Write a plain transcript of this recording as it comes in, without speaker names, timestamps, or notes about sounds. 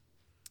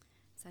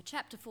So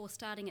chapter 4,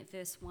 starting at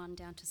verse 1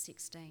 down to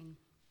 16.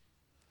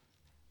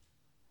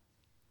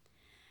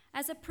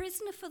 As a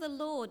prisoner for the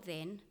Lord,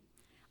 then,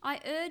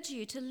 I urge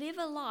you to live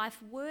a life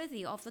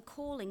worthy of the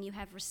calling you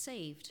have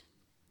received.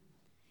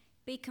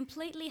 Be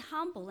completely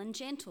humble and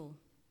gentle.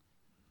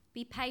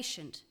 Be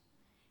patient,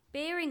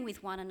 bearing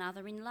with one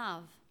another in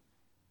love.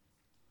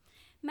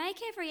 Make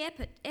every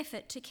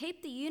effort to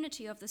keep the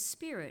unity of the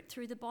Spirit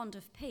through the bond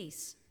of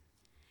peace.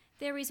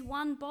 There is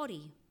one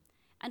body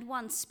and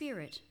one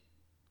Spirit,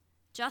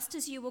 just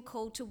as you were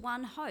called to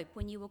one hope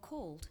when you were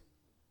called.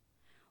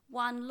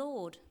 One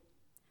Lord,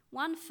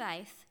 one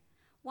faith,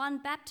 one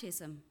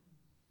baptism,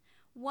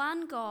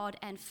 one God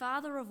and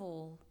Father of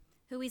all,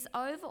 who is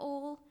over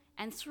all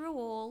and through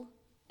all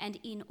and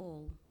in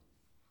all.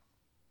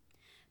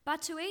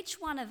 But to each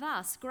one of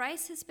us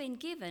grace has been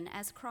given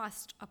as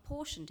Christ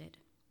apportioned it.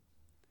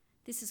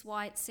 This is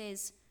why it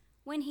says,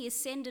 when he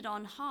ascended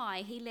on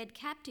high, he led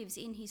captives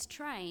in his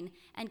train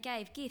and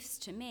gave gifts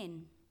to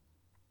men.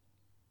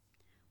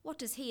 What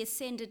does he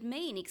ascended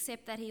mean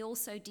except that he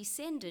also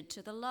descended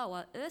to the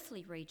lower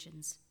earthly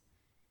regions?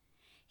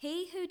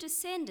 He who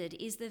descended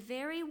is the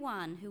very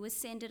one who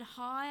ascended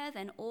higher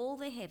than all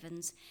the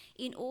heavens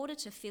in order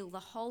to fill the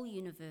whole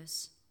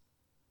universe.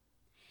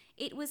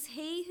 It was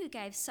he who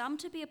gave some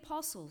to be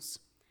apostles,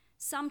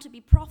 some to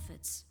be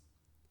prophets,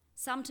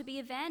 some to be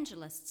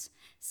evangelists,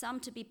 some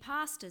to be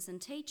pastors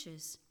and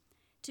teachers,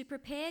 to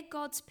prepare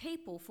God's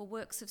people for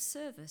works of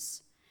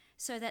service,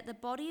 so that the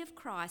body of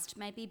Christ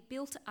may be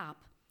built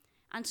up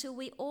until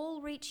we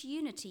all reach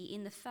unity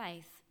in the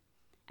faith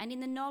and in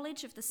the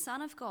knowledge of the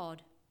Son of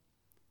God,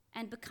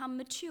 and become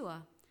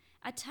mature,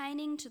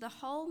 attaining to the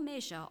whole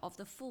measure of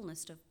the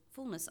fullness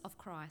of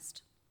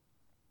Christ.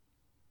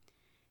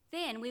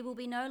 Then we will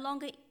no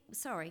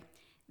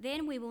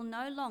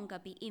longer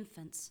be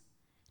infants,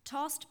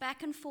 tossed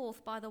back and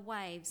forth by the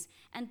waves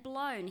and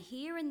blown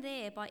here and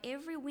there by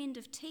every wind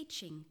of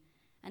teaching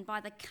and by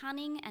the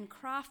cunning and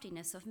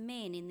craftiness of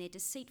men in their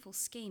deceitful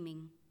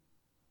scheming.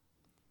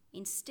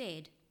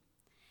 Instead,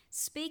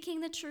 speaking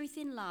the truth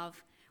in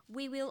love,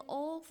 we will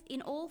all,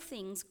 in all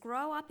things,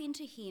 grow up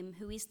into him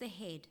who is the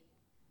head,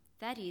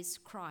 that is,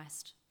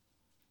 Christ.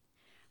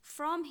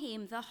 From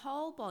him the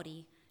whole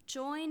body,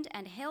 joined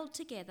and held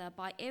together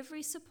by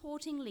every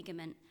supporting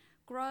ligament,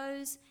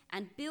 grows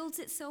and builds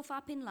itself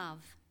up in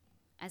love,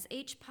 as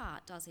each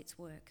part does its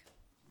work.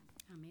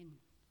 Amen.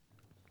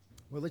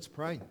 Well, let's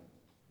pray.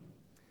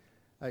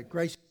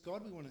 Gracious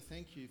God, we want to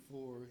thank you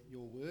for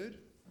your word,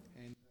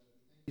 and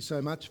thank you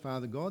so much,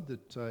 Father God,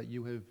 that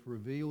you have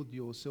revealed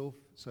yourself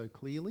so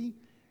clearly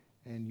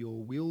and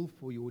your will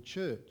for your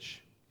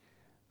church.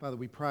 Father,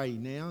 we pray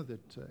now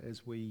that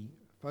as we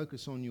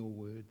focus on your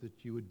word,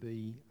 that you would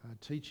be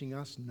teaching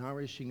us,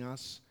 nourishing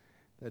us,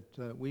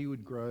 that we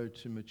would grow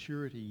to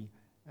maturity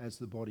as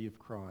the body of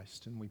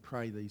Christ. And we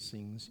pray these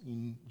things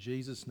in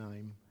Jesus'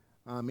 name.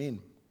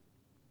 Amen.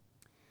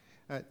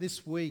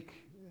 This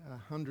week,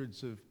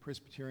 hundreds of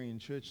Presbyterian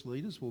church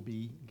leaders will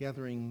be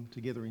gathering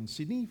together in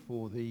Sydney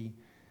for the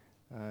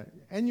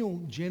annual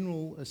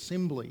General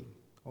Assembly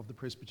of the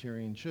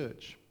Presbyterian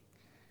Church.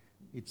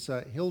 It's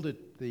held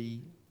at the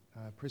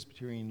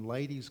Presbyterian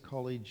Ladies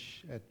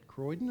College at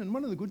Croydon, and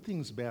one of the good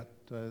things about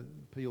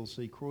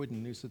PLC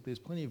Croydon is that there's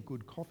plenty of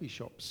good coffee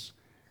shops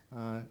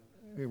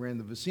around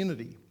the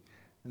vicinity.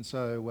 And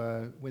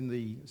so when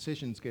the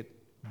sessions get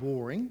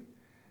boring,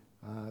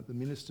 the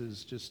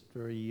ministers just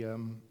very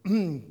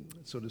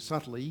sort of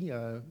subtly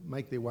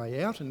make their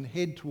way out and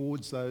head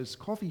towards those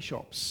coffee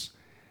shops.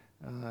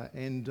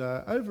 And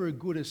over a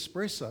good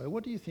espresso,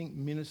 what do you think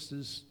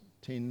ministers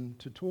tend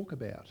to talk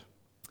about?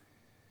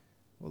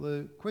 Well,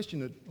 the question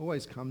that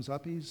always comes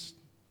up is,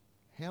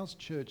 how's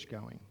church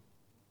going?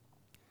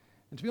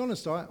 And to be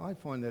honest, I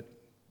find that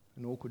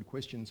an awkward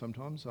question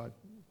sometimes. I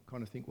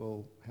kind of think,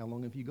 well, how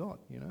long have you got,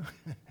 you know?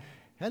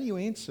 How do you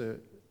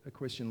answer a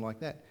question like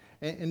that?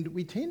 And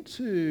we tend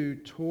to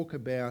talk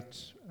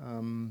about,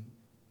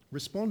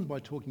 respond by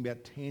talking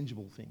about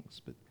tangible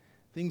things, but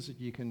things that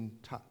you can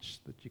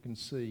touch, that you can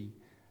see,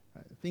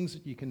 things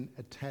that you can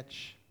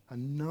attach a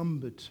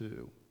number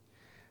to.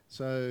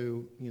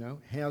 So, you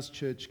know, how's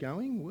church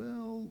going?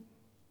 Well,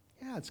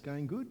 yeah, it's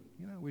going good.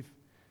 You know, we've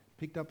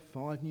picked up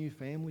 5 new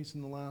families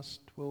in the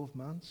last 12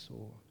 months,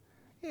 or,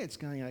 yeah, it's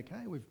going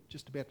okay. We're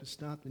just about to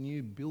start the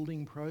new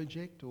building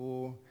project,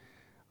 or,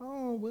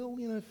 oh, well,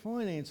 you know,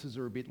 finances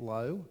are a bit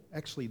low.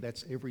 Actually,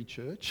 that's every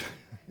church.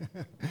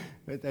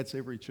 That's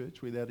every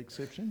church without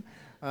exception.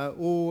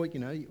 Or, you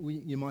know,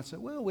 you might say,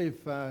 well,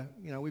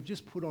 we've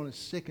just put on a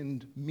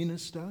second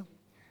minister.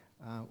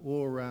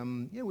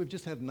 We've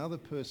just had another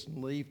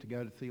person leave to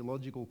go to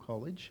theological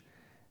college.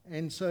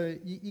 And so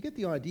you get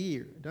the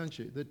idea, don't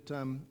you,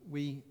 that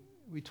we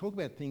talk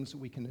about things that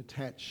we can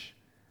attach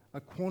a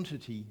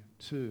quantity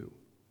to.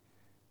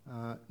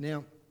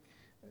 Now,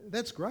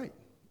 that's great,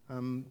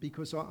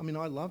 because, I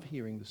love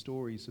hearing the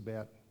stories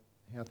about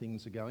how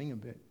things are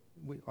going.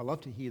 I love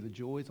to hear the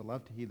joys, I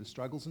love to hear the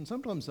struggles, and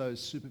sometimes those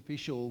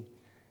superficial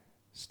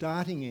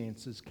starting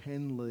answers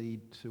can lead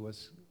to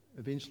us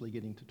eventually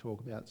getting to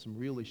talk about some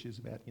real issues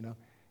about,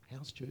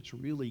 how's church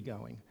really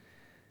going?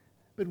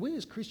 But we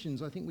as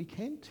Christians, I think we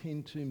can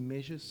tend to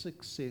measure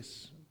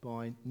success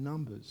by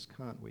numbers,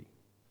 can't we?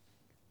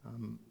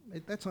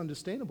 That's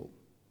understandable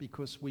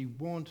because we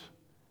want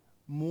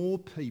more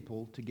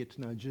people to get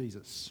to know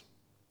Jesus.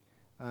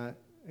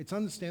 It's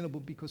understandable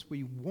because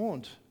we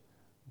want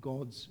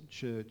God's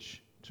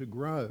church to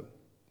grow.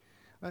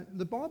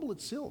 The Bible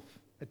itself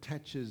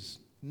attaches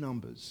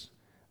numbers.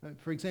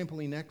 For example,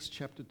 in Acts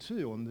chapter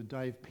 2, on the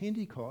day of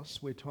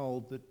Pentecost, we're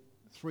told that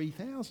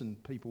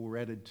 3,000 people were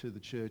added to the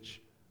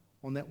church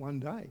on that one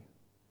day.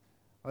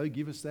 Oh,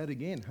 give us that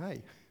again,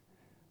 hey.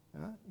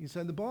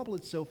 So the Bible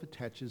itself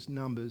attaches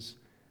numbers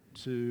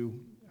to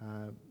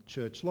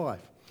church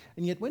life.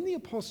 And yet when the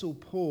Apostle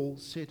Paul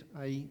set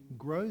a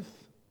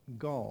growth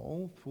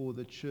goal for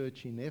the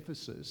church in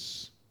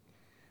Ephesus,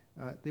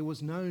 there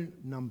was no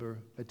number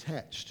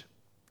attached.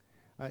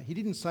 He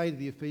didn't say to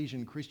the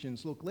Ephesian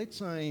Christians, look,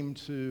 let's aim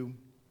to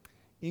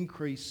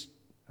increase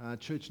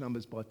church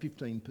numbers by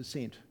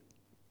 15%,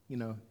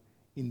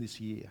 in this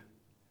year.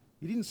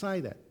 He didn't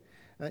say that.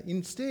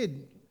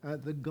 Instead,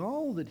 the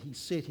goal that he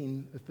set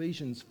in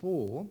Ephesians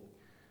 4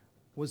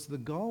 was the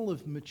goal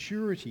of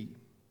maturity,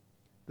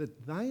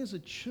 that they as a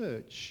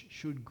church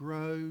should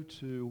grow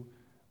to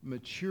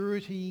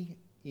maturity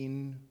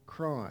in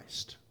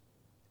Christ,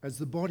 as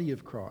the body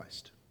of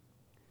Christ.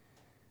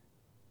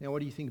 Now, what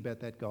do you think about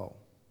that goal?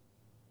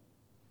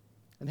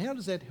 And how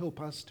does that help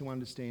us to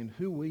understand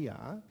who we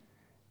are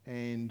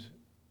and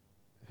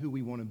who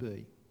we want to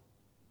be?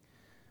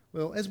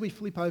 Well, as we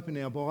flip open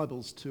our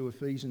Bibles to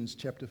Ephesians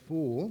chapter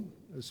 4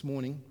 this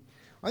morning,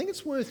 I think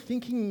it's worth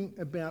thinking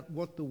about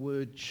what the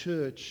word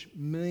church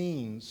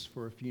means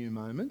for a few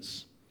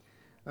moments.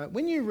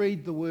 When you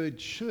read the word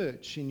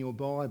church in your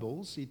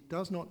Bibles, it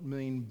does not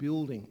mean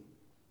building.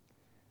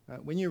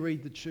 When you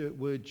read the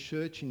word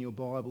church in your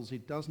Bibles,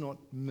 it does not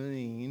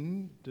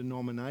mean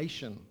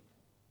denomination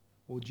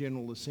or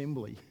general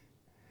assembly.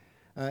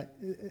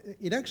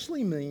 It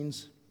actually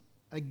means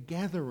a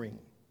gathering.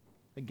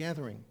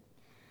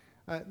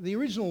 The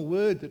original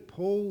word that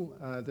Paul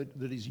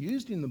that is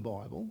used in the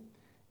Bible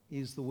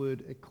is the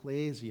word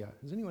ecclesia.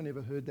 Has anyone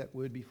ever heard that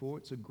word before?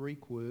 It's a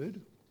Greek word,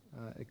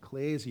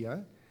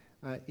 ecclesia.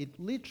 It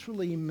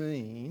literally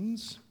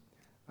means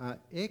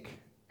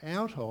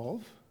out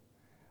of,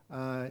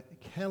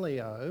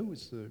 kaleo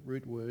is the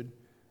root word,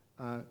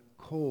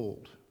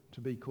 called,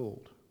 to be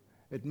called.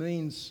 It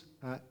means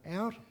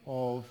out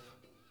of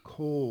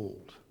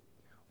called,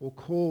 or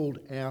called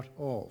out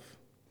of.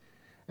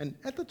 And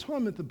at the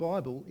time of the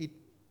Bible, it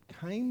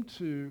came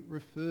to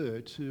refer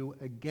to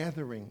a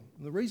gathering.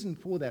 And the reason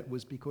for that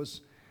was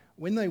because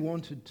when they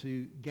wanted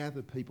to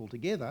gather people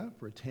together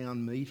for a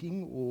town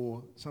meeting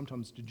or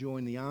sometimes to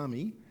join the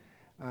army,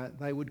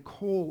 they would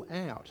call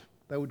out.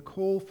 They would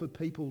call for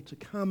people to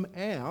come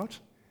out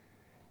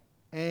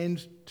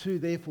and to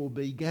therefore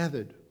be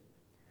gathered.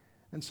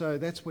 And so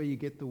that's where you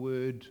get the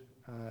word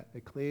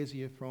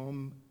ecclesia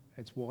from.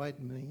 It's why it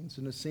means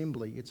an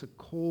assembly. It's a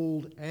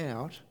called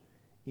out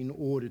in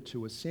order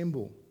to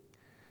assemble.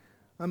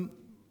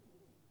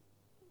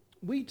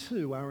 We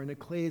too are an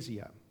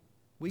ecclesia.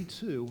 We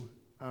too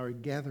are a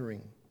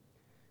gathering.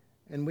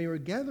 And we are a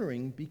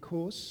gathering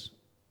because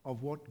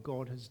of what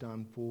God has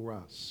done for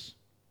us.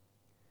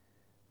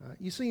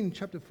 You see in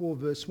chapter 4,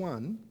 verse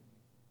 1,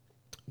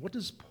 what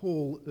does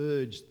Paul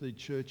urge the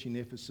church in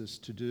Ephesus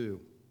to do?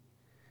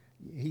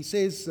 He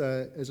says,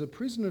 as a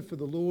prisoner for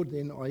the Lord,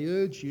 then I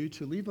urge you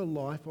to live a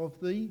life of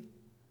the,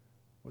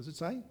 what does it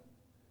say?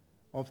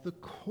 Of the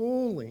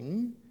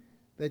calling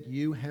that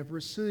you have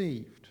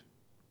received.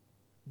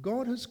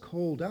 God has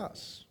called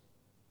us.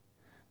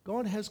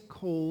 God has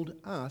called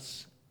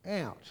us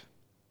out.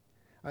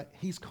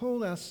 He's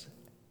called us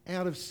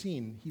out of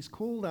sin. He's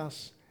called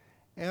us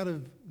out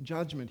of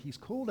judgment. He's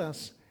called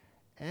us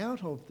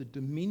out of the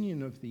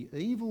dominion of the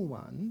evil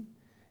one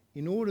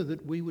in order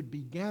that we would be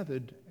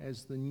gathered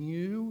as the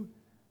new,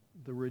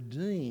 the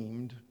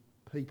redeemed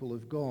people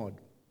of God.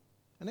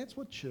 And that's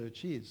what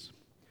church is.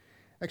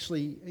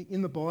 Actually,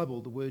 in the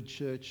Bible, the word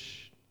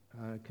church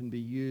can be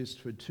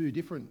used for two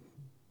different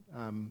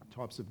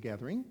types of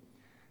gathering.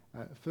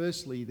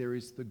 Firstly, there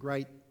is the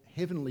great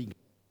heavenly.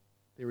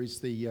 There is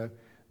the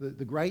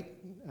great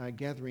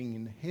gathering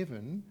in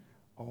heaven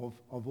of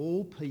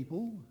all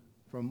people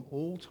from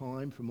all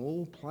time, from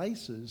all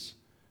places,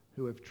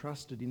 who have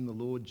trusted in the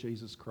Lord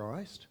Jesus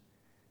Christ.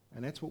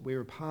 And that's what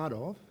we're a part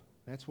of.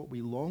 That's what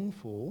we long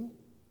for.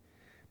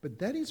 But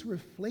that is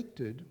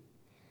reflected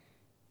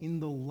in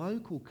the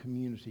local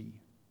community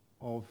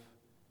of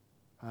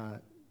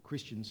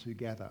Christians who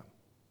gather.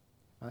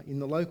 In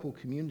the local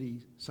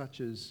community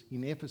such as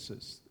in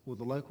Ephesus, or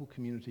the local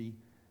community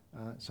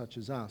such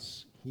as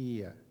us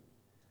here.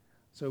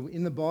 So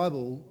in the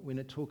Bible, when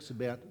it talks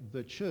about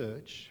the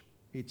church,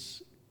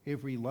 it's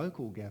every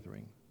local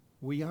gathering.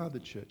 We are the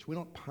church. We're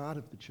not part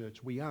of the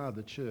church. We are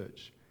the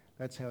church.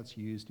 That's how it's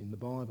used in the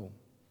Bible.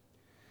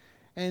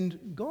 And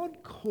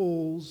God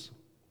calls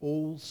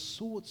all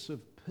sorts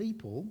of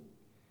people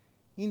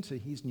into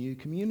his new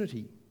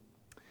community.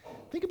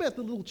 Think about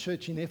the little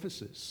church in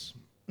Ephesus.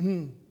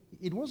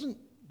 It wasn't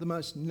the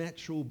most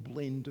natural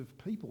blend of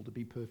people, to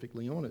be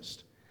perfectly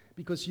honest,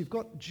 because you've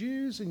got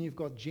Jews and you've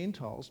got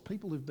Gentiles,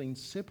 people who've been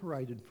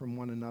separated from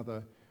one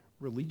another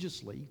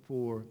religiously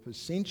for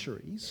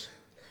centuries,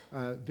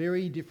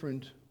 very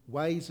different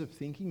ways of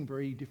thinking,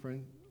 very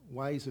different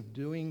ways of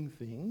doing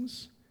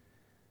things,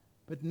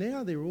 but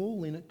now they're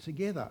all in it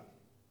together.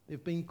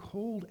 They've been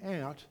called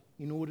out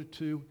in order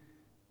to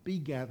be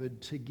gathered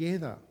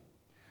together.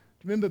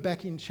 Do you remember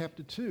back in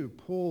chapter 2,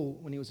 Paul,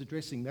 when he was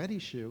addressing that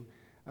issue,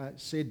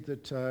 said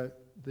that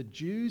the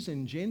Jews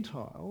and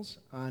Gentiles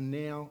are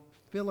now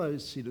fellow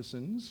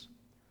citizens,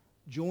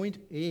 joint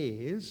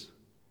heirs,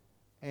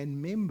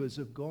 and members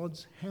of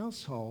God's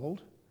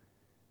household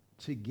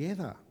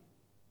together.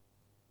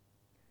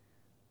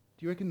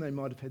 Do you reckon they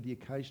might have had the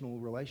occasional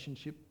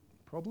relationship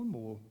problem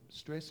or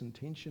stress and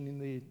tension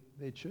in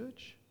their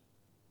church?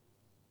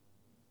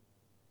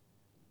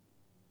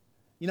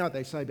 You know what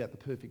they say about the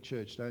perfect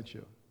church, don't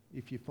you?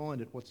 If you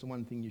find it, what's the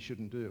one thing you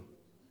shouldn't do?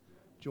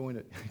 Join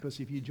it, because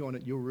if you join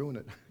it, you'll ruin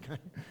it.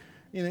 Okay?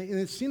 In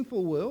a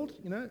sinful world,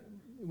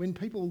 when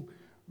people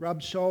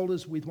rub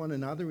shoulders with one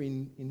another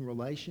in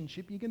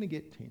relationship, you're going to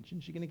get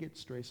tensions, you're going to get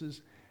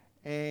stresses,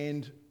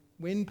 and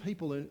when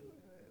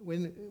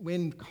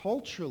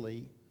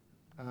culturally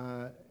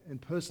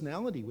and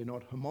personality we're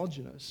not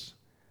homogenous,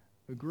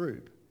 a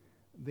group,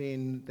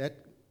 then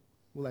that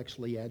will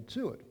actually add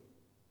to it.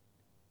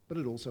 But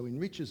it also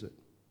enriches it.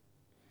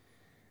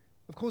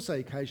 Of course, they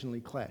occasionally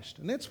clashed.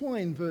 And that's why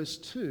in verse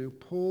 2,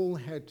 Paul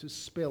had to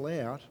spell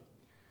out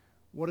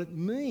what it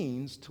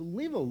means to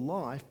live a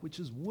life which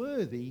is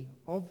worthy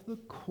of the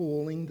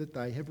calling that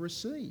they have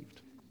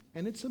received.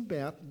 And it's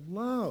about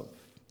love.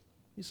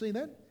 You see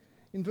that?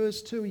 In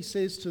verse 2, he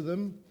says to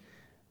them,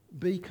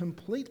 "Be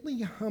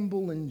completely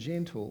humble and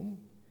gentle,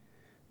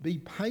 be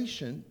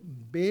patient,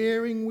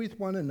 bearing with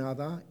one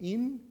another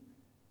in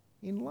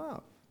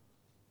love."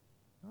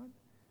 Right?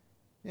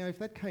 Now, if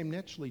that came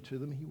naturally to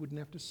them, he wouldn't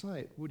have to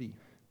say it, would he?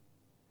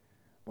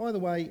 By the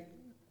way,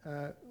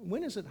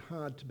 when is it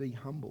hard to be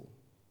humble?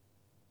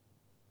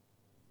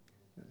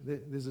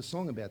 There's a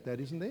song about that,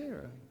 isn't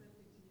there?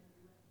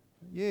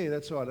 Yeah,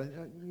 that's right.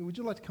 Would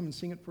you like to come and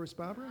sing it for us,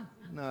 Barbara?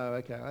 No,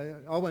 okay.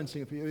 I won't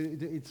sing it for you.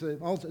 It's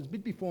a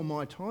bit before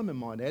my time, I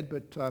might add,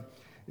 but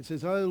it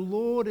says, "Oh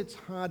Lord, it's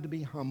hard to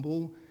be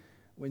humble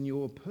when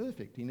you're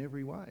perfect in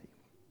every way.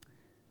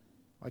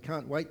 I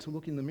can't wait to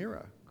look in the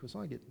mirror because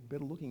I get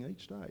better looking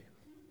each day."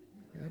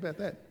 How about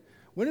that?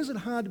 When is it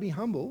hard to be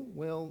humble?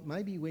 Well,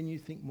 maybe when you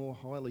think more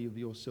highly of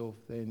yourself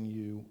than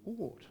you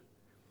ought.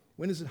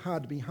 When is it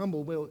hard to be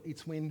humble? Well,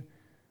 it's when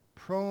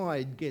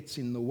pride gets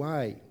in the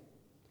way.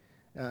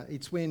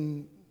 It's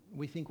when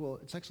we think, well,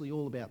 it's actually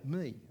all about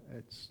me.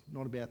 It's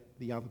not about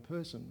the other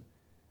person.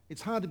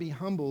 It's hard to be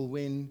humble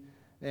when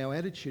our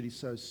attitude is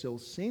so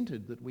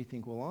self-centred that we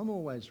think, well, I'm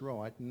always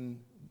right and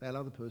that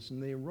other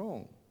person, they're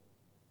wrong.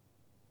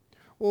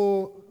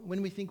 Or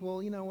when we think,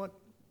 well, you know what,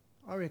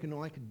 I reckon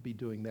I could be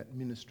doing that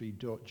ministry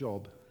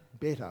job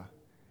better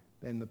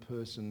than the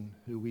person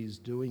who is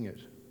doing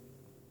it.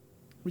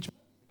 Which is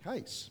the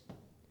case.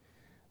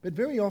 But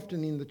very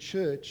often in the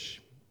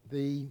church,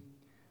 the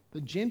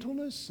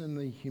gentleness and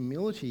the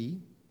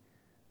humility,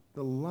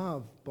 the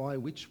love by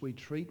which we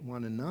treat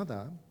one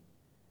another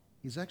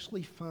is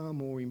actually far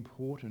more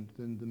important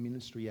than the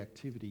ministry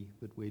activity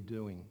that we're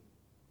doing.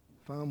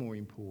 Far more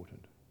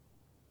important.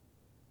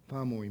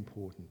 Far more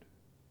important.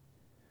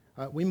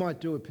 We might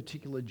do a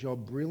particular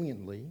job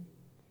brilliantly,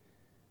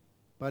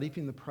 but if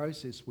in the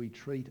process we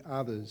treat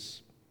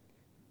others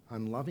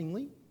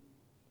unlovingly,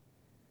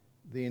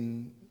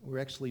 then we're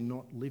actually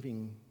not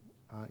living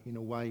in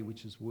a way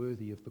which is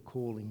worthy of the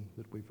calling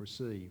that we've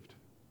received,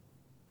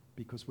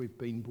 because we've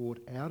been brought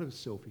out of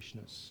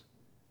selfishness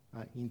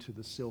into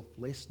the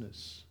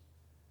selflessness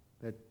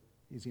that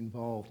is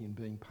involved in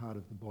being part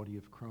of the body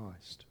of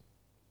Christ.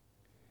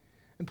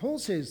 And Paul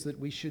says that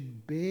we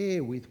should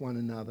bear with one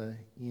another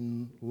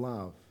in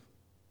love.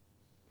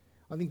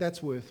 I think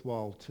that's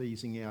worthwhile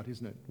teasing out,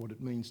 isn't it? What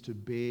it means to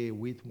bear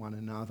with one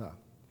another.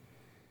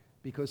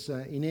 Because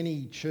in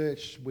any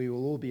church, we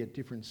will all be at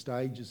different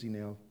stages in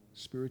our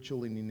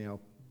spiritual and in our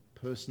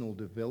personal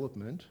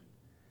development.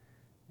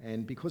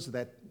 And because of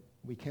that,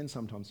 we can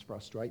sometimes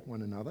frustrate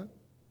one another.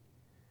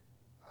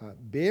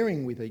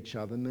 Bearing with each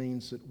other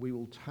means that we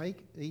will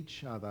take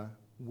each other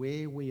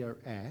where we are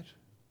at,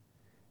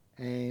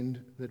 and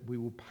that we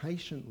will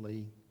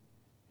patiently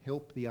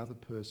help the other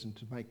person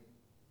to make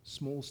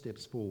small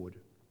steps forward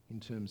in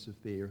terms of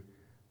their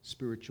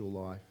spiritual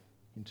life,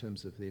 in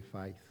terms of their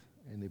faith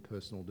and their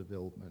personal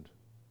development.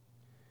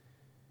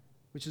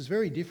 Which is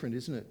very different,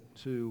 isn't it,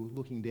 to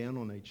looking down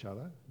on each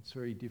other. It's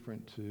very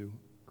different to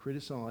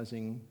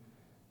criticising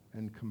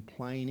and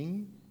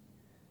complaining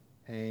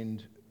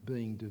and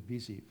being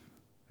divisive.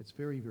 It's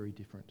very, very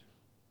different.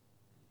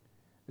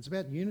 It's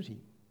about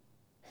unity.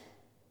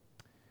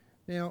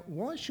 Now,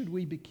 why should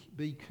we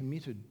be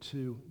committed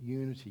to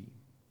unity?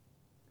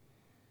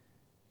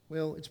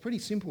 Well, it's pretty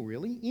simple,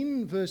 really.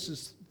 In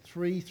verses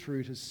 3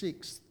 through to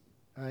 6,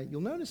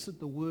 you'll notice that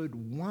the word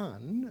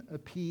one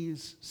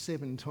appears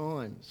 7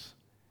 times.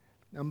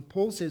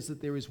 Paul says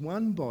that there is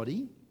one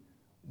body,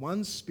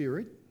 one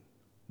Spirit,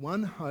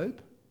 one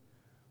hope,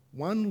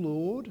 one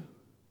Lord,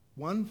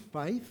 one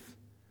faith,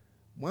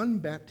 one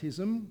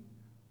baptism,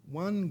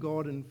 one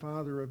God and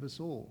Father of us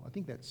all. I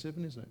think that's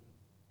 7, isn't it?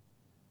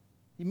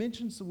 He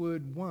mentions the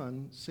word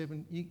one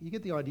 7. You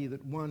get the idea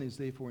that one is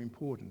therefore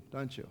important,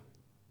 don't you?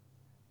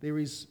 There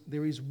is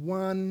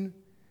one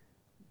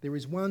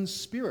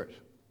Spirit,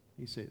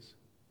 he says.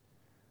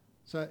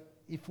 So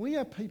if we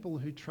are people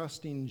who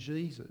trust in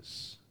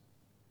Jesus,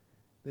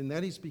 then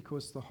that is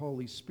because the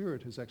Holy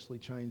Spirit has actually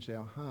changed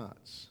our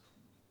hearts,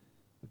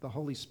 that the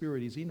Holy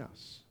Spirit is in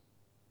us.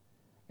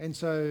 And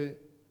so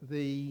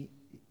the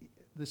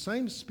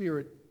same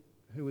Spirit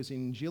who is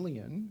in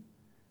Gillian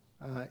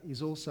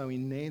is also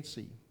in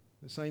Nancy.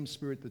 The same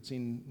Spirit that's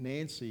in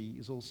Nancy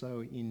is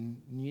also in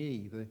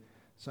Nyi. The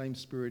same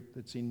Spirit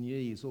that's in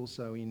Nyi is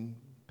also in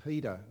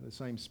Peter. The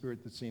same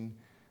Spirit that's in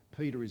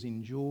Peter is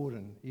in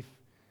Jordan. It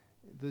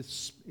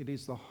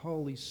is the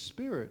Holy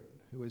Spirit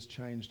who has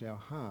changed our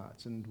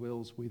hearts and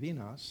dwells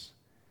within us,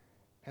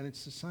 and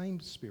it's the same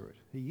Spirit.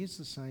 He is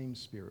the same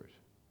Spirit.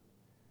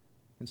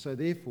 And so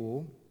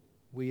therefore,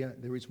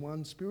 there is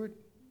one Spirit.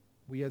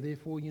 We are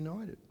therefore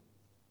united.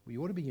 We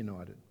ought to be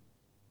united.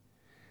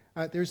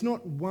 There is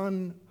not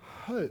one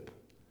hope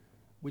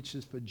which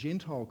is for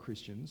Gentile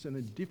Christians and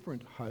a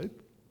different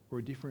hope or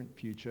a different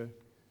future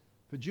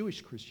for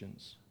Jewish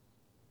Christians.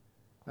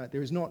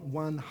 There is not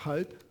one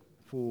hope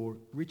for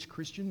rich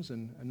Christians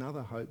and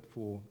another hope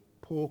for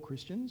poor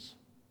Christians.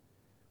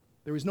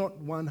 There is not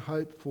one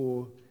hope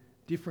for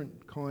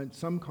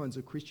some kinds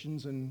of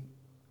Christians and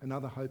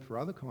another hope for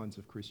other kinds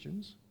of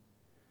Christians.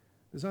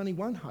 There's only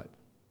one hope.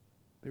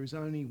 There is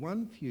only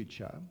one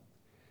future,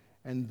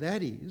 and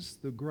that is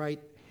the great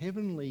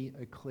heavenly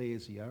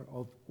ecclesia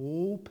of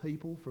all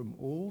people from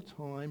all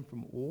time,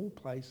 from all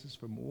places,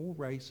 from all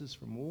races,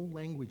 from all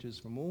languages,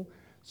 from all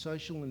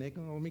social and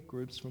economic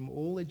groups, from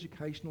all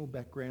educational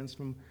backgrounds,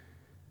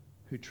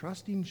 who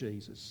trust in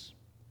Jesus,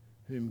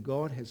 whom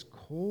God has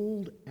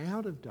called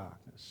out of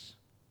darkness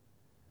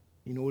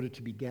in order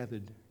to be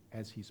gathered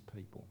as his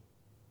people.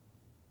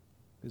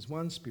 There's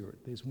one Spirit,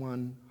 there's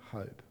one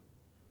hope.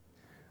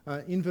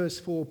 In verse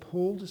 4,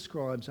 Paul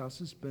describes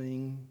us as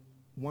being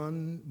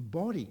one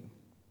body,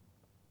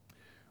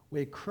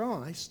 where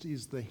Christ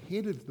is the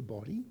head of the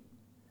body,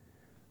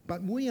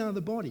 but we are the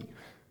body.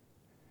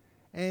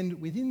 And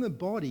within the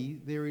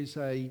body there is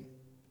a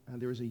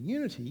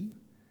unity,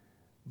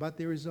 but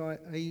there is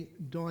a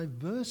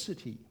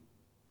diversity.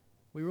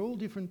 We're all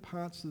different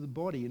parts of the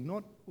body, and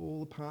not all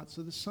the parts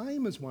are the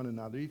same as one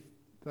another. If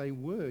they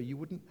were, you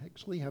wouldn't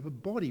actually have a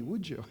body,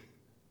 would you?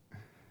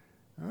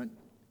 All right?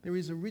 There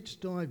is a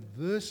rich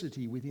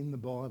diversity within the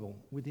Bible,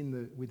 within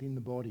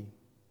the body.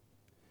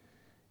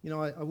 You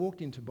know, I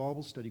walked into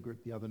Bible study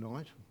group the other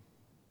night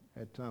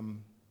at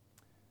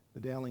the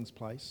Dowlings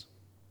place,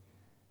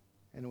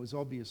 and it was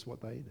obvious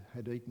what they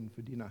had eaten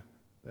for dinner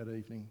that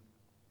evening,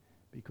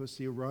 because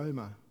the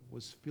aroma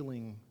was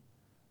filling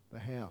the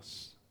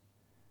house.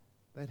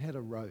 They'd had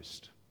a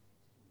roast.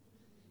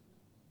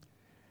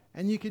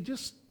 And you could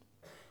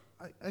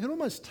I could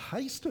almost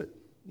taste it.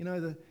 You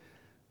know,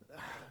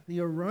 the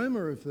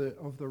aroma of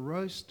the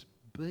roast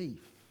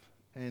beef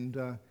and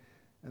the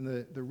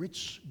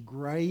rich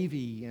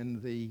gravy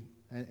and the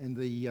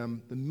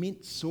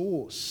mint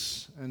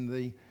sauce and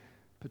the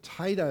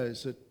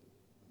potatoes that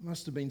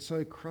must have been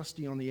so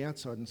crusty on the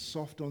outside and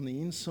soft on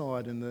the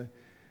inside, and the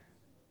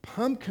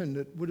pumpkin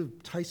that would have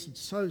tasted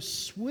so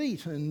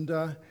sweet, and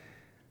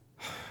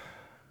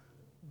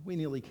we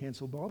nearly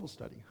cancelled Bible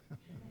study.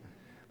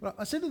 But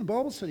I said to the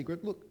Bible study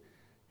group, look,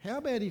 how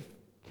about if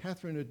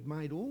Catherine had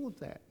made all of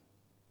that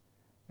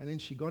and then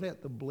she got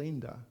out the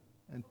blender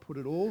and put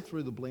it all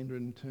through the blender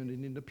and turned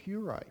it into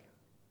puree?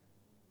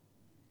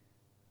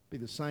 Be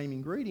the same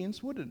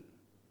ingredients, wouldn't it?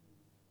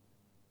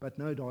 But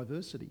no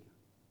diversity.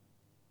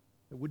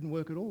 It wouldn't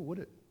work at all, would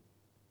it?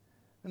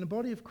 And the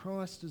body of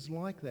Christ is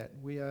like that.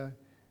 We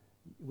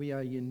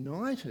are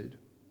united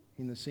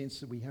in the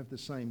sense that we have the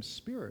same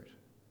Spirit,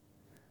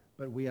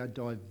 but we are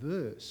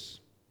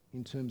diverse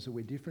in terms of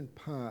we're different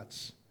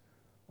parts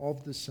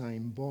of the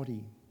same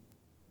body.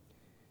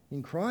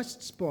 In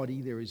Christ's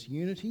body there is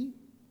unity,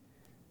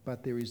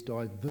 but there is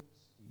diversity.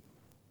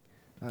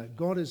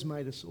 God has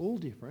made us all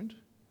different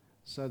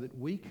so that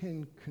we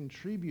can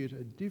contribute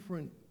a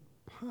different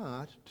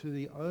part to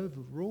the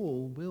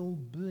overall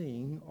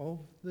well-being of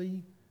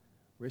the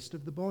rest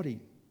of the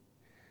body.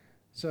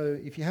 So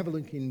if you have a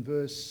look in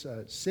verse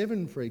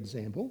 7, for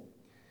example,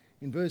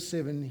 in verse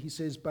 7 he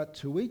says, "But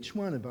to each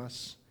one of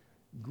us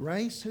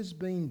grace has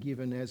been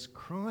given as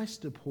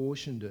Christ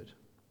apportioned it."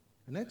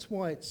 And that's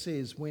why it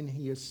says, when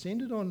he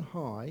ascended on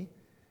high,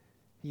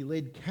 he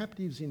led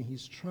captives in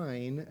his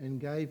train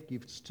and gave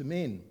gifts to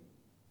men.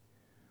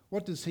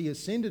 What does he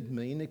ascended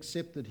mean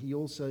except that he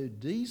also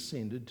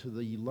descended to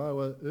the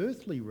lower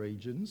earthly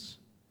regions?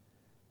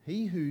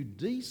 He who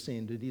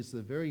descended is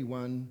the very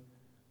one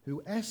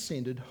who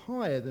ascended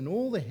higher than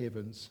all the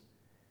heavens,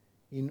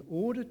 in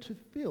order to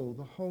fill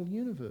the whole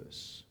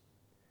universe.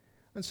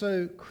 And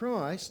so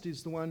Christ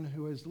is the one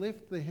who has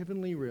left the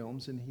heavenly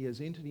realms and he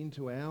has entered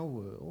into our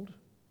world.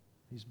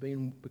 He's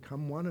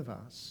become one of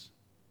us.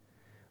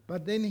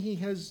 But then he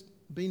has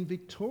been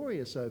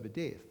victorious over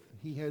death.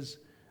 He has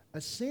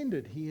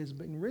ascended. He has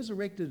been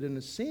resurrected and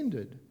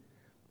ascended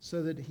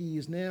so that he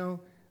is now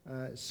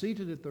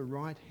seated at the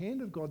right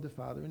hand of God the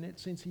Father. In that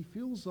sense, he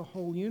fills the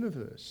whole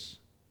universe.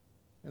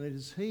 And it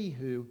is he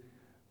who,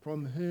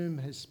 from whom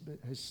has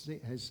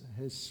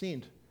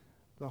sent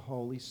the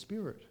Holy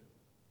Spirit.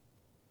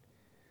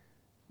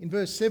 In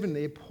verse 7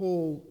 there,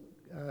 Paul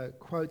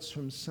quotes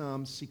from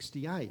Psalm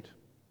 68,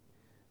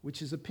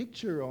 which is a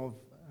picture of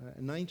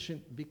an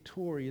ancient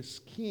victorious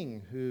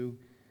king who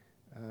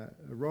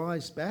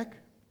arrives back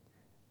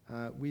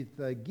with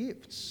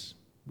gifts,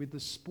 with the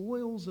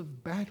spoils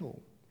of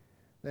battle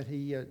that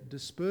he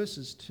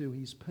disperses to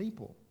his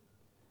people.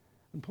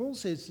 And Paul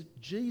says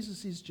that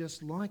Jesus is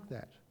just like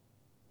that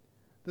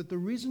the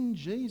risen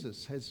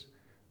Jesus has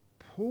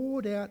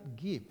poured out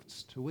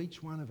gifts to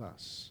each one of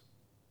us.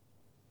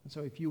 And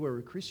so if you are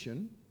a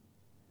Christian,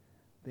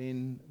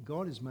 then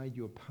God has made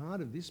you a part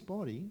of this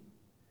body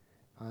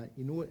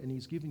and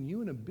he's given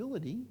you an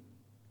ability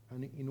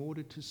in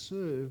order to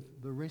serve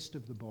the rest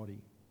of the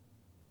body.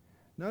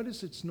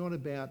 Notice it's not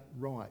about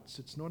rights.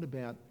 It's not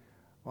about,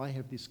 I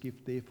have this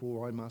gift,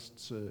 therefore I must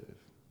serve.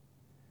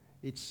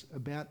 It's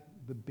about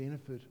the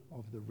benefit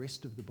of the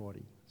rest of the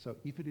body. So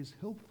if it is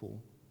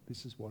helpful,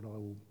 this is what I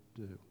will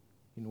do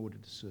in order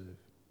to serve.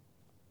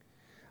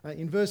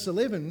 In verse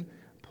 11,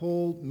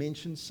 Paul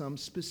mentions some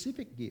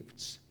specific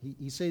gifts.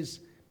 He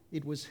says,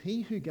 it was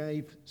he who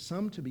gave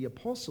some to be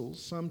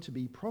apostles, some to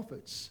be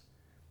prophets,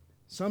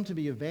 some to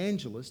be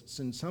evangelists,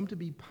 and some to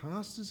be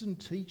pastors and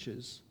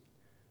teachers,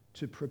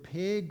 to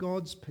prepare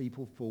God's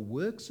people for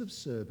works of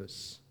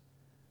service,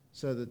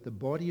 so that the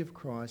body of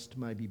Christ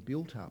may be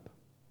built up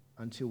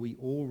until we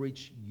all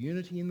reach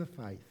unity in the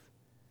faith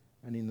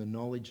and in the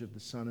knowledge of the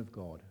Son of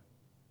God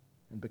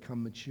and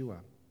become mature.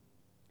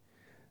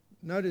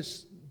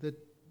 Notice that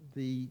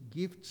the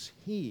gifts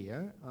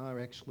here are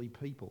actually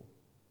people,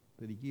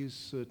 that he gives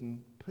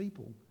certain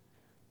people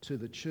to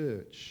the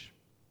church.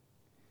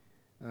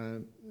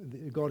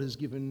 God has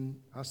given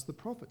us the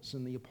prophets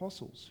and the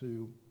apostles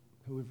who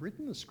have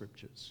written the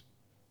scriptures.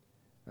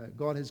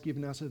 God has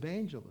given us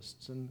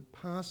evangelists and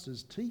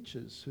pastors,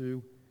 teachers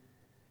who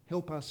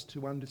help us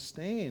to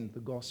understand the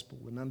gospel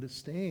and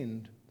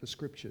understand the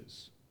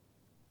scriptures.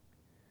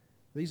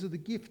 These are the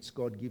gifts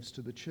God gives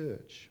to the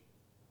church.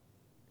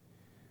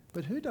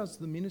 But who does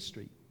the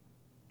ministry?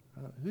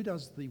 Who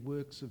does the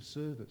works of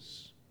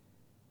service?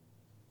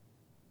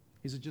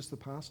 Is it just the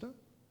pastor?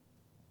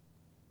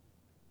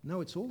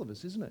 No, it's all of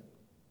us, isn't it?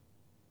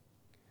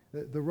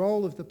 The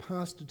role of the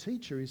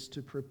pastor-teacher is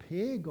to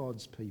prepare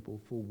God's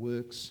people for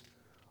works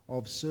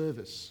of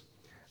service.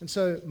 And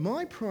so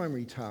my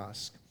primary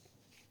task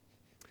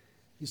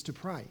is to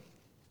pray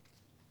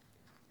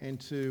and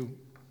to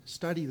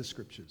study the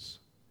scriptures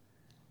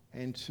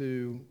and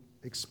to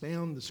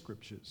expound the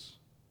scriptures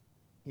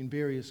in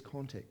various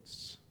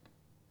contexts,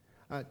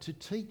 to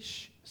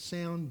teach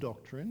sound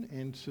doctrine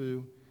and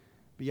to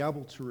be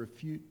able to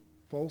refute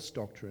false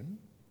doctrine,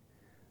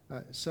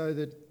 so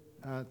that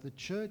the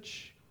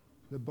church,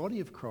 the body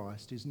of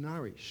Christ, is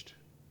nourished,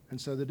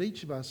 and so that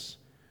each of us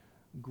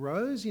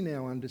grows in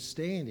our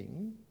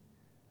understanding,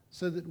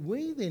 so that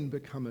we then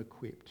become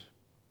equipped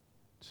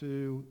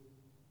to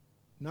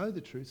know the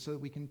truth, so that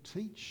we can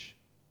teach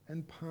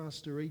and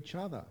pastor each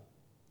other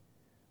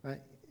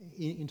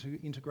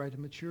into greater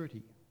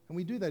maturity. And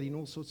we do that in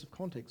all sorts of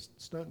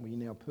contexts, don't we?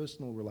 In our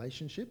personal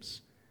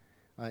relationships,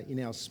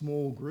 in our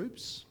small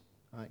groups,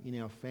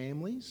 in our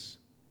families.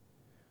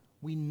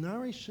 We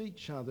nourish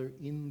each other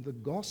in the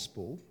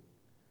gospel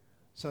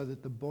so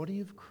that the body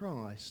of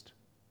Christ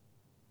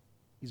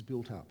is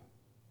built up.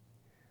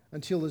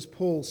 Until, as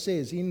Paul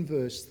says in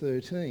verse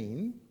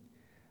 13,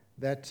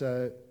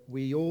 that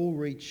we all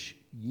reach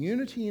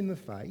unity in the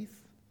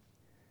faith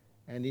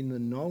and in the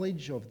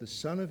knowledge of the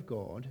Son of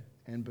God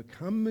and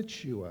become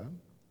mature,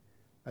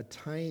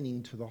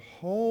 attaining to the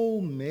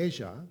whole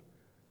measure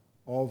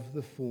of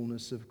the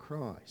fullness of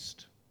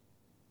Christ.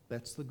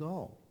 That's the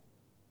goal.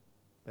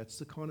 That's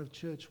the kind of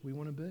church we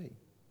want to be.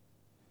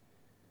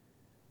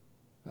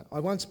 I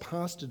once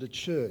pastored a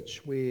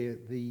church where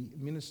the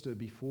minister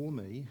before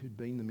me, who'd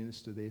been the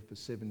minister there for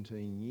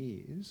 17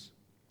 years,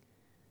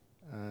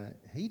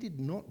 he did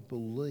not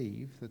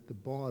believe that the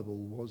Bible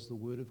was the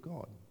Word of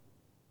God.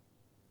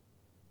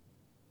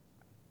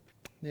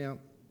 Now,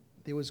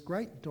 there was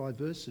great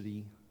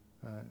diversity.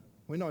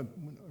 When I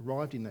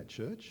arrived in that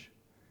church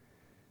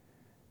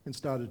and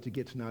started to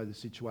get to know the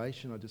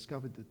situation, I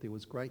discovered that there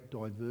was great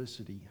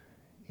diversity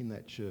in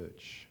that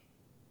church.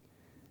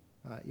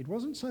 It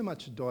wasn't so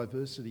much a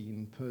diversity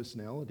in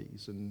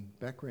personalities and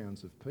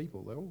backgrounds of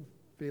people. They're all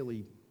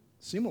fairly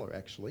similar,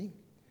 actually.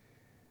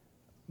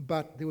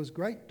 But there was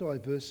great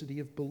diversity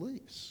of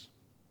beliefs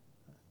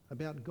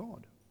about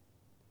God,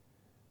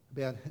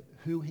 about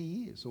who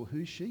he is or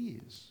who she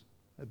is,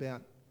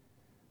 about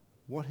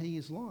what he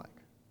is like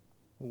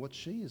or what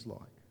she is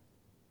like.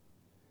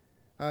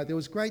 There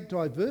was great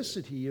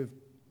diversity of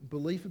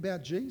belief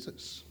about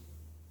Jesus,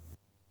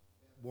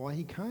 why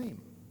he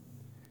came,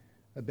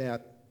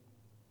 about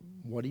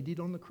what he did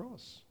on the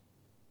cross,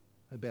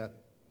 about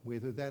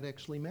whether that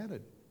actually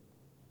mattered.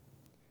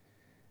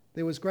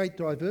 There was great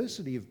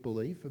diversity of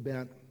belief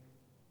about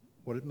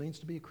what it means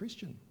to be a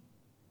Christian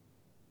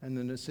and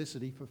the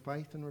necessity for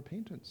faith and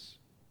repentance.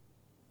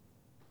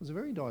 It was a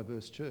very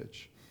diverse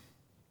church.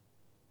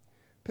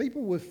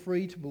 People were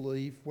free to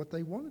believe what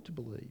they wanted to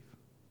believe.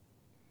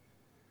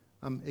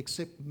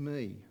 Except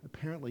me.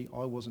 Apparently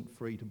I wasn't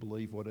free to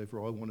believe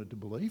whatever I wanted to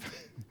believe.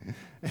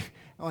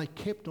 I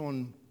kept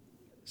on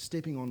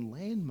stepping on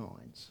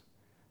landmines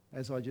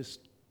as I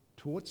just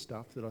taught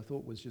stuff that I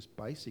thought was just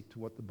basic to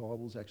what the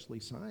Bible's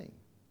actually saying.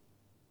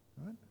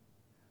 Right?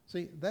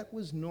 See, that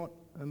was not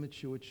a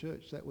mature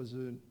church. That was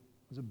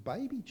a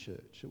baby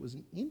church. It was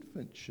an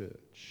infant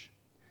church,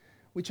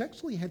 which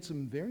actually had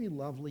some very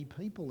lovely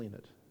people in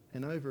it.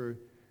 And over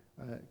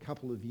a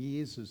couple of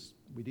years, as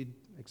we did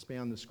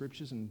expound the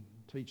scriptures and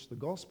teach the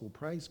gospel,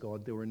 praise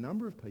God, there were a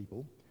number of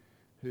people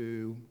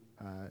who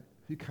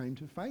came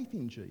to faith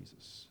in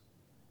Jesus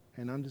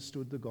and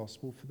understood the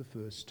gospel for the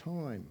first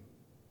time.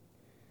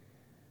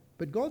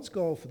 But God's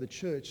goal for the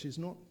church is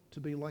not to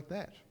be like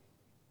that.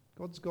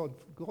 God's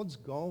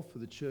goal for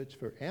the church,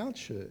 for our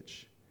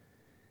church,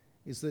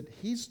 is that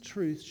his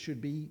truth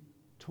should be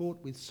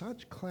taught with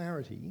such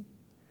clarity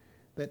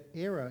that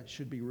error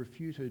should be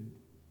refuted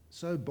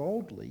so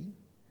boldly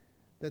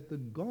that the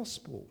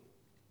gospel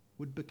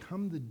would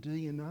become the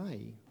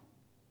DNA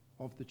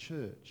of the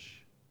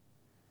church,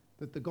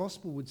 that the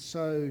gospel would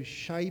so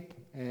shape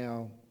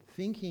our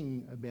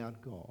thinking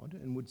about God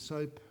and would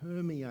so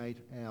permeate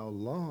our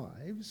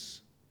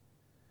lives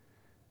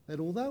that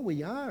although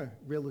we are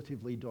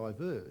relatively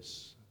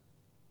diverse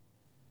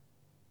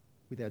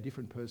with our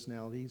different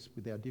personalities,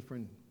 with our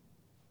different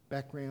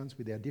backgrounds,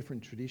 with our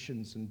different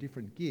traditions and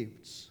different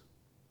gifts,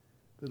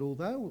 that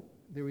although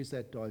there is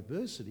that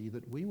diversity,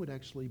 that we would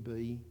actually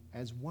be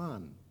as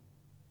one,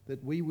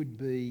 that we would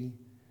be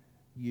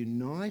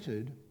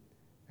united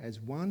as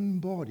one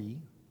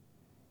body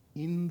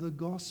in the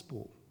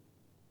gospel.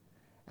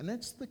 And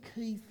that's the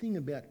key thing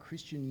about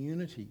Christian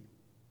unity.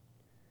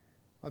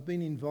 I've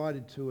been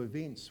invited to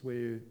events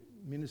where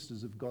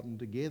ministers have gotten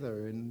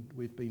together and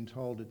we've been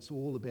told it's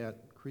all about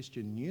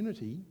Christian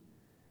unity,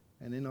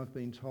 and then I've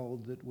been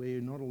told that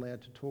we're not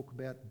allowed to talk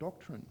about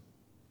doctrine,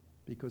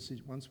 because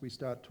once we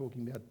start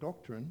talking about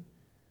doctrine,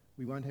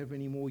 we won't have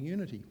any more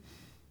unity.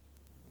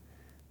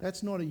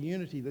 That's not a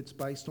unity that's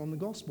based on the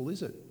gospel,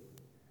 is it?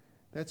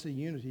 That's a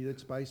unity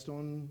that's based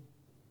on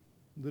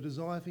the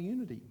desire for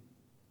unity.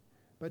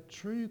 But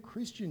true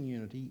Christian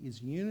unity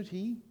is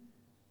unity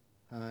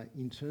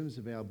in terms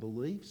of our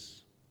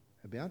beliefs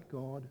about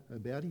God,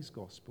 about his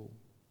gospel,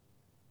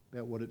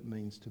 about what it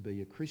means to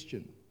be a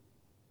Christian.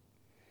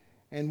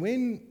 And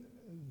when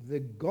the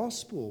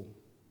gospel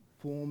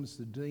forms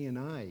the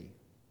DNA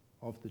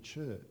of the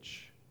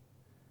church,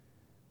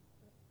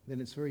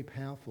 then it's very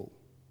powerful.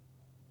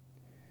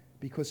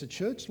 Because a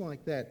church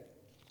like that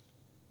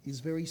is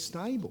very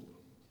stable.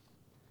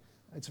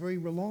 It's very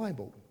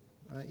reliable.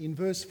 In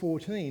verse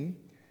 14,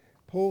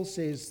 Paul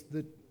says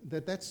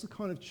that that's the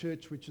kind of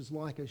church which is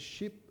like a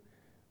ship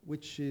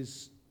which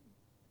is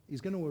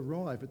going to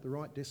arrive at the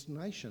right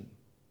destination,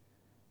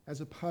 as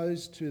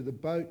opposed to the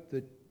boat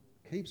that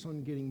keeps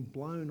on getting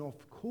blown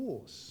off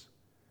course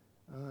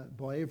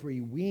by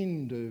every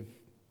wind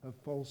of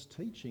false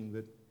teaching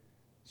that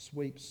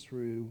sweeps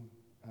through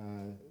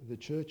the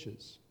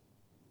churches.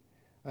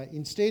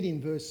 Instead,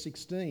 in verse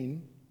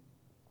 16,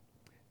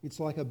 it's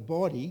like a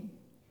body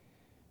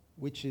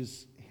which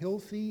is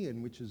healthy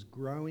and which is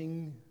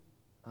growing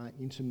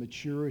into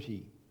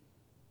maturity,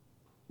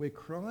 where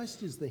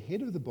Christ is the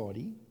head of the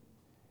body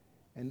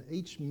and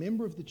each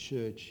member of the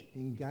church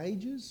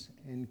engages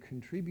and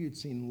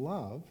contributes in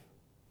love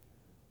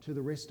to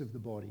the rest of the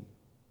body.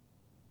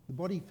 The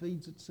body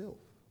feeds itself,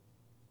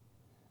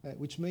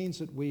 which means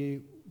that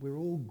we're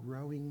all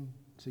growing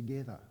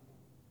together.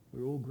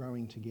 We're all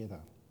growing together.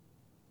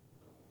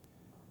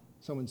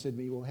 Someone said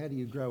to me, well, how do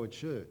you grow a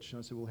church? And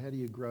I said, well, how do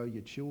you grow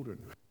your children?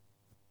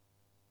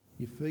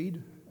 You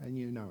feed and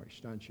you nourish,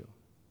 don't you?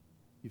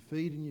 You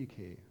feed and you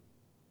care.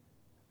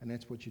 And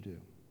that's what you do.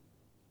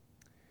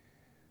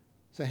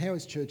 So how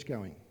is church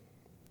going?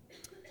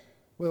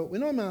 Well,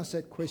 when I'm asked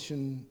that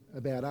question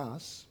about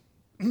us,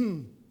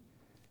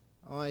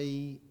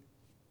 I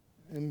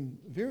am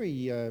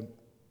very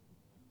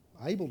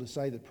able to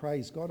say that,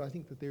 praise God, I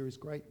think that there is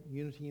great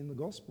unity in the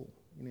gospel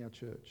in our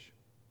church.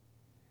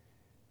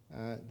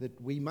 That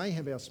we may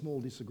have our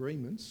small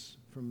disagreements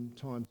from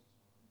time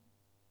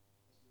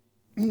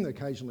to time,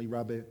 occasionally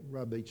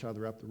rub each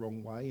other up the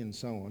wrong way and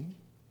so on.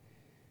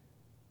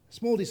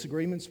 Small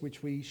disagreements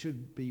which we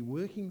should be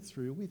working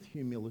through with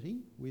humility,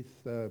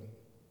 with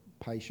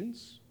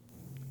patience.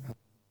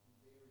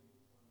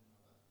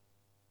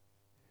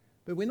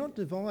 But we're not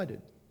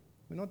divided.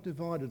 We're not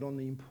divided on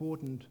the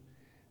important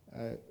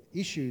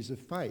issues of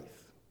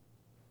faith.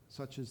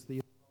 such as the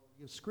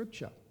authority of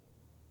Scripture.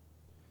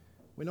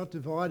 We're not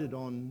divided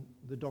on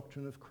the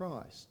doctrine of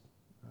Christ,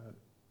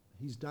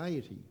 his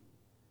deity,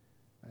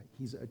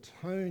 his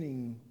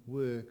atoning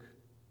work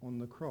on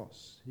the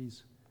cross,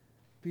 his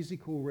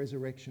physical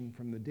resurrection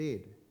from the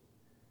dead,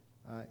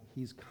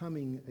 his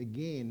coming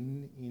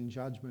again in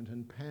judgment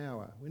and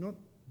power. We're not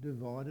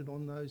divided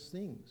on those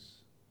things.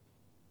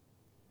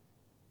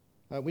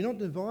 We're not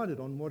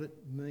divided on what it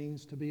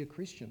means to be a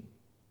Christian,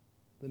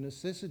 the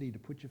necessity to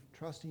put your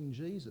trust in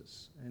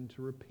Jesus and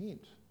to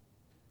repent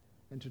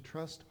and to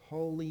trust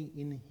wholly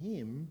in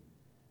him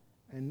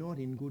and not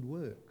in good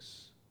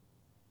works.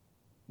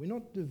 We're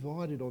not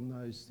divided on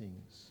those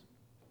things.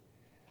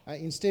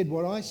 Instead,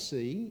 what I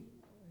see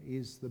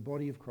is the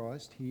body of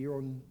Christ here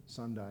on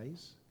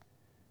Sundays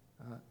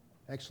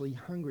actually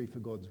hungry for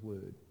God's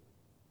word.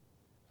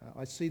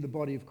 I see the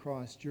body of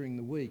Christ during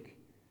the week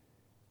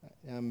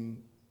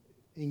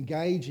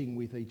engaging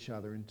with each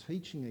other and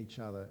teaching each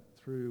other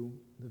through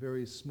the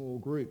various small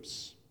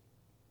groups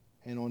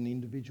and on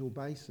individual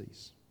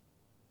bases.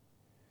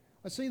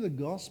 I see the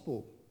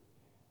gospel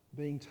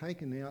being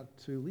taken out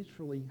to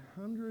literally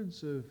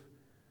hundreds of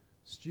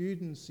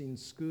students in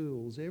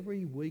schools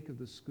every week of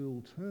the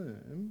school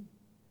term,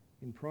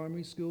 in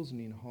primary schools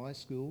and in high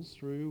schools,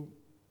 through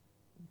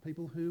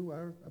people who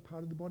are a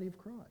part of the body of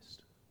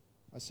Christ.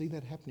 I see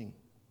that happening.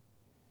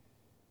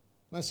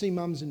 And I see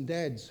mums and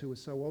dads who are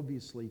so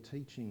obviously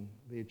teaching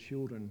their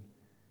children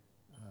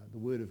the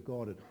Word of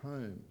God at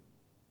home,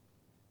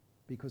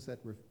 because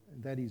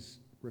that is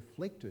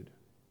reflected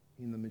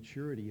in the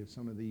maturity of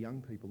some of the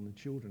young people and the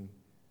children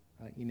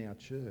in our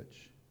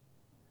church.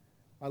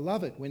 I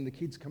love it when the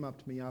kids come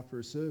up to me after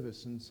a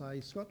service and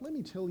say, "Scott, let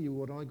me tell you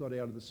what I got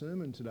out of the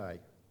sermon today."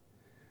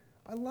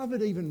 I love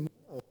it even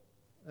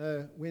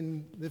more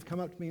when they've come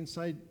up to me and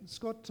say,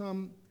 "Scott, I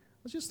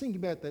was just thinking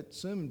about that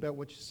sermon, about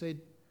what you said.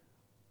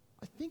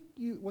 I think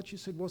what you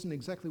said wasn't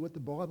exactly what the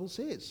Bible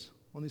says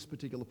on this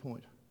particular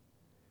point."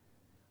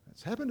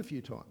 It's happened a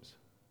few times.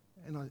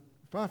 And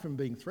far from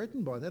being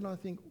threatened by that, I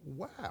think,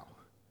 wow,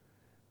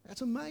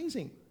 that's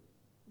amazing.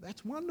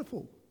 That's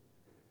wonderful.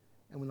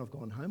 And when I've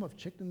gone home, I've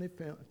checked and they've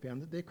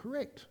found that they're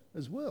correct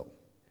as well.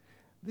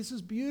 This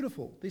is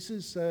beautiful. This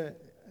is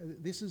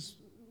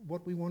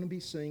what we want to be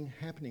seeing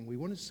happening. We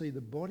want to see the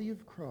body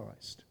of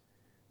Christ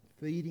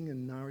feeding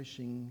and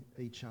nourishing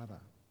each other,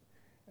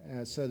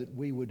 so that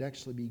we would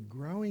actually be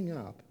growing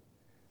up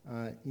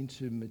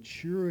into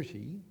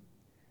maturity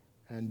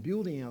and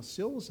building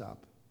ourselves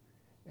up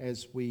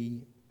as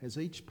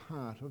each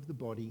part of the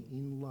body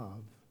in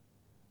love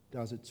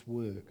does its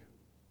work.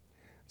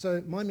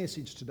 So my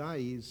message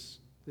today is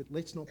that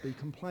let's not be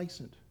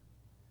complacent.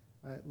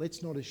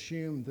 Let's not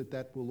assume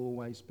that will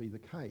always be the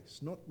case.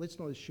 Let's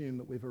not assume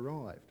that we've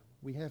arrived.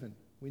 We haven't.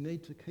 We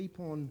need to keep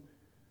on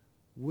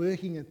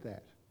working at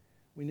that.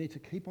 We need to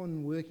keep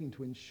on working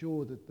to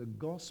ensure that the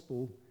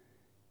gospel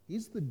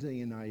is the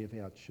DNA of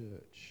our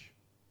church,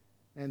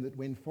 and that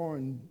when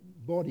foreign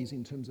bodies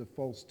in terms of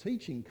false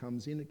teaching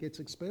comes in, it gets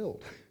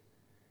expelled.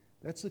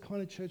 That's the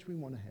kind of church we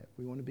want to have.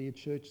 We want to be a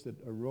church that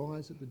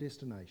arrives at the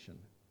destination,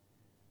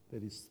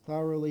 that is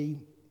thoroughly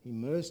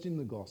immersed in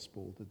the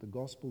gospel, that the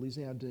gospel is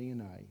our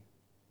DNA,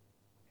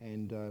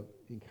 and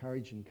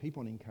keep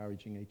on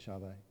encouraging each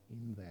other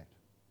in that.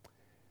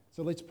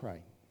 So let's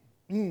pray.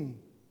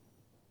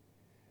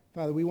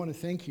 Father, we want to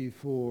thank you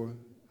for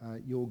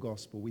your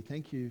gospel. We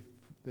thank you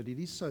that it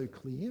is so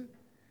clear,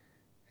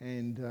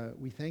 and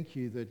we thank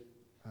you that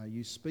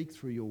you speak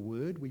through your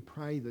word. We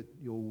pray that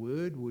your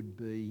word would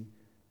be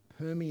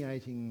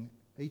permeating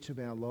each of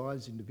our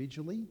lives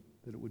individually,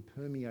 that it would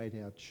permeate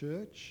our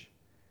church,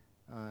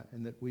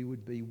 and that we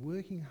would be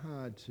working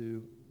hard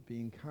to be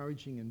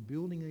encouraging and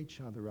building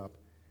each other up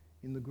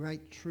in the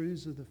great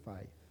truths of the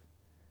faith.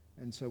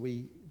 And so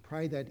we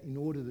pray that in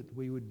order that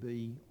we would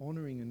be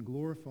honouring and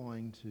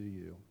glorifying to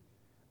you.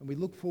 And we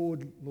look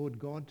forward, Lord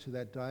God, to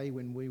that day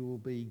when we will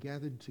be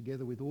gathered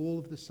together with all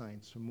of the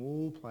saints from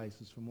all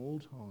places, from all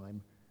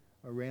time,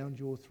 around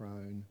your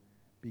throne,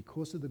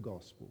 because of the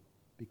gospel,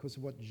 because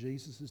of what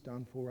Jesus has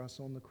done for us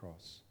on the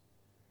cross.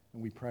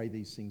 And we pray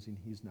these things in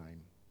his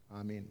name.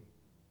 Amen.